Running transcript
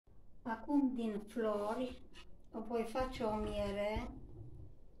Acum din flori voi face o miere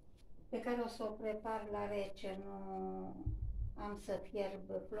pe care o să o prepar la rece, nu am să fierb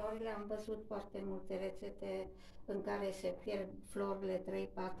florile. Am văzut foarte multe rețete în care se fierb florile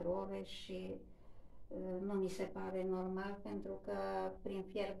 3-4 ore și nu mi se pare normal, pentru că prin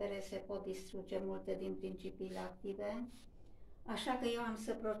fierbere se pot distruge multe din principiile active. Așa că eu am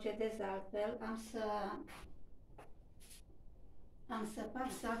să procedez altfel, am să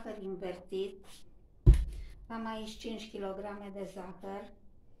fac zahăr invertit. Am aici 5 kg de zahăr,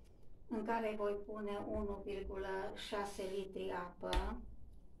 în care voi pune 1,6 litri apă.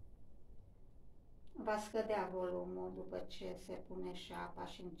 Va scădea volumul după ce se pune și apa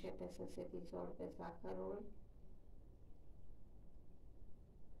și începe să se dizolve zahărul.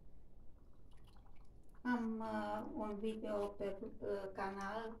 Am un video pe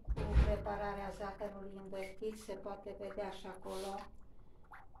canal cu prepararea zahărului invertit, se poate vedea și acolo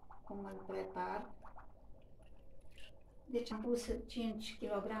cum îl prepar. Deci am pus 5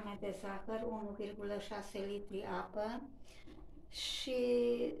 kg de zahăr, 1,6 litri apă și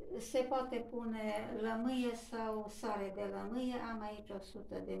se poate pune lămâie sau sare de lămâie. Am aici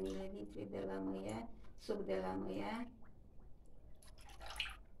 100 de ml de lămâie, suc de lămâie.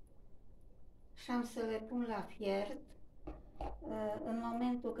 Și am să le pun la fiert. În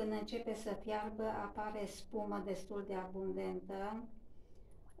momentul când începe să fiarbă, apare spumă destul de abundentă.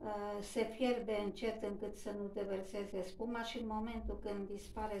 Se fierbe încet încât să nu deverseze spuma și în momentul când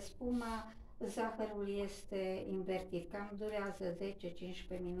dispare spuma, zahărul este invertit. Cam durează 10-15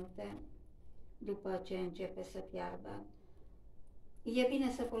 minute după ce începe să fiarbă. E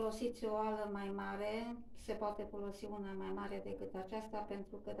bine să folosiți o oală mai mare, se poate folosi una mai mare decât aceasta,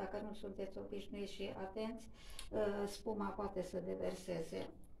 pentru că dacă nu sunteți obișnuiți și atenți, spuma poate să deverseze.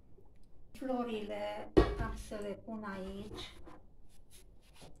 Florile am să le pun aici.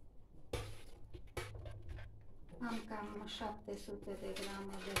 Am cam 700 de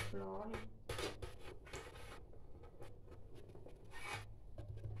grame de flori.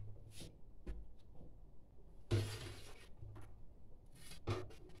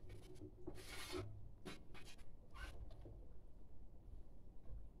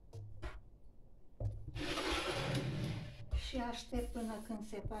 Și aștept până când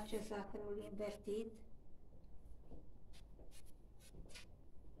se face zahărul invertit.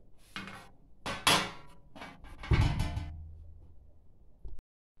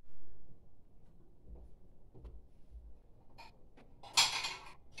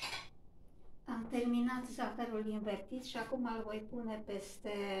 Am terminat zahărul invertit și acum îl voi pune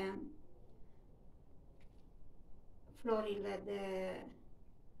peste florile de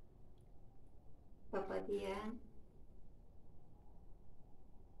papadie.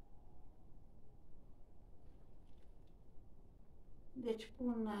 Deci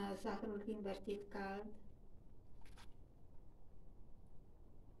pun zahărul invertit cald.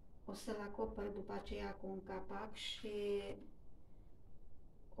 O să-l acopăr după aceea cu un capac și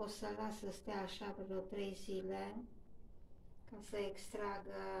o să las să stea așa vreo 3 zile ca să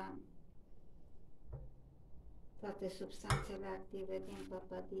extragă toate substanțele active din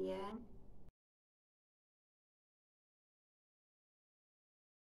papadie.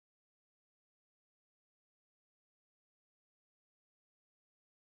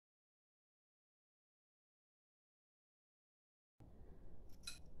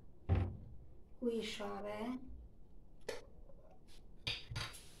 Cuisoare.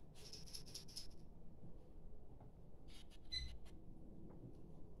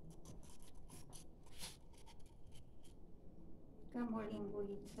 Cam o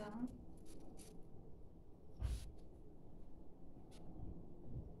linguriță.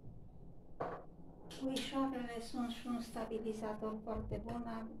 Cuisoarele sunt și un stabilizator foarte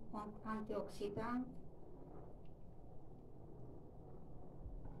bun, antioxidant.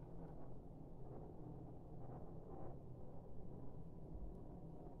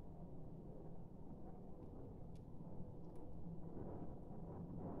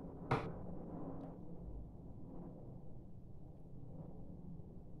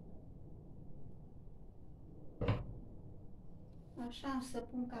 Așa, am să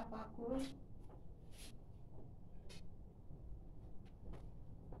pun capacul.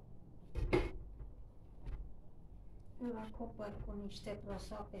 Îl acopăr cu niște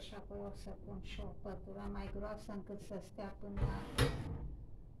prosoape și apoi o să pun și o pătură mai groasă încât să stea până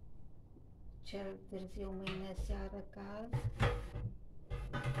cel târziu mâine seară cald.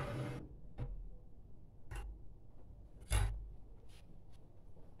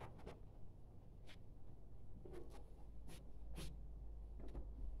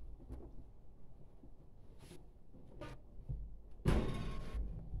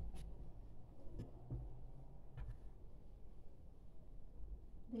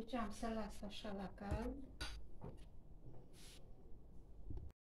 Deci am să las așa la cald.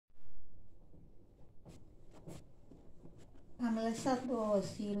 Am lăsat 2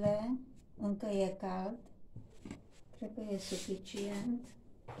 zile, încă e cald, cred că e suficient.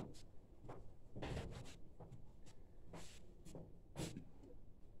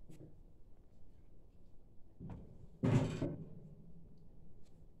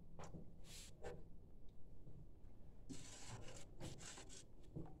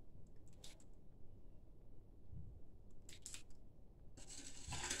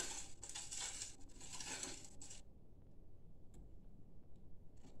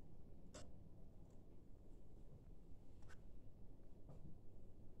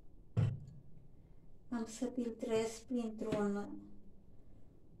 Am să filtrez printr-un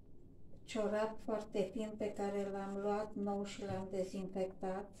ciorap foarte fin pe care l-am luat nou și l-am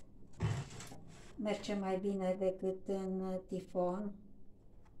dezinfectat. Merge mai bine decât în tifon.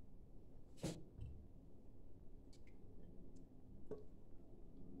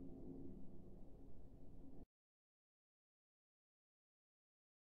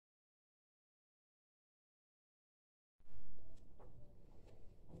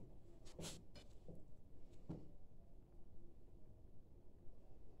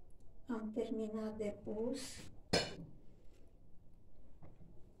 Am terminat de pus.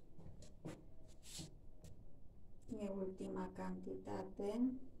 E ultima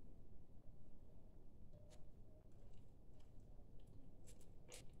cantitate.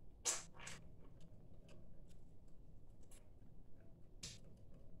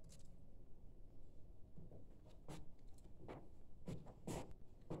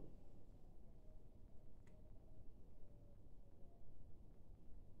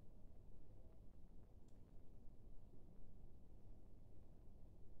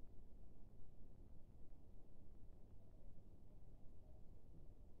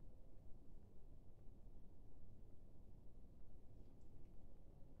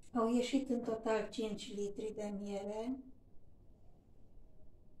 Au ieșit în total 5 litri de miere.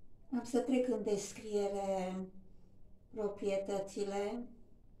 Am să trec în descriere proprietățile.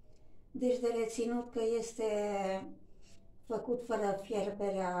 Deci de reținut că este făcut fără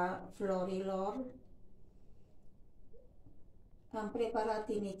fierberea florilor. Am preparat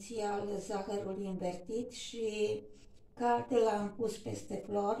inițial zahărul invertit și ca alte l-am pus peste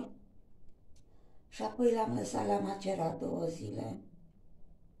flori și apoi l-am lăsat la macerat 2 zile.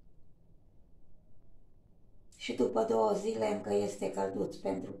 Și după 2 zile încă este călduț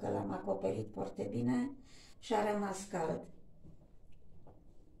pentru că l-am acoperit foarte bine și a rămas cald.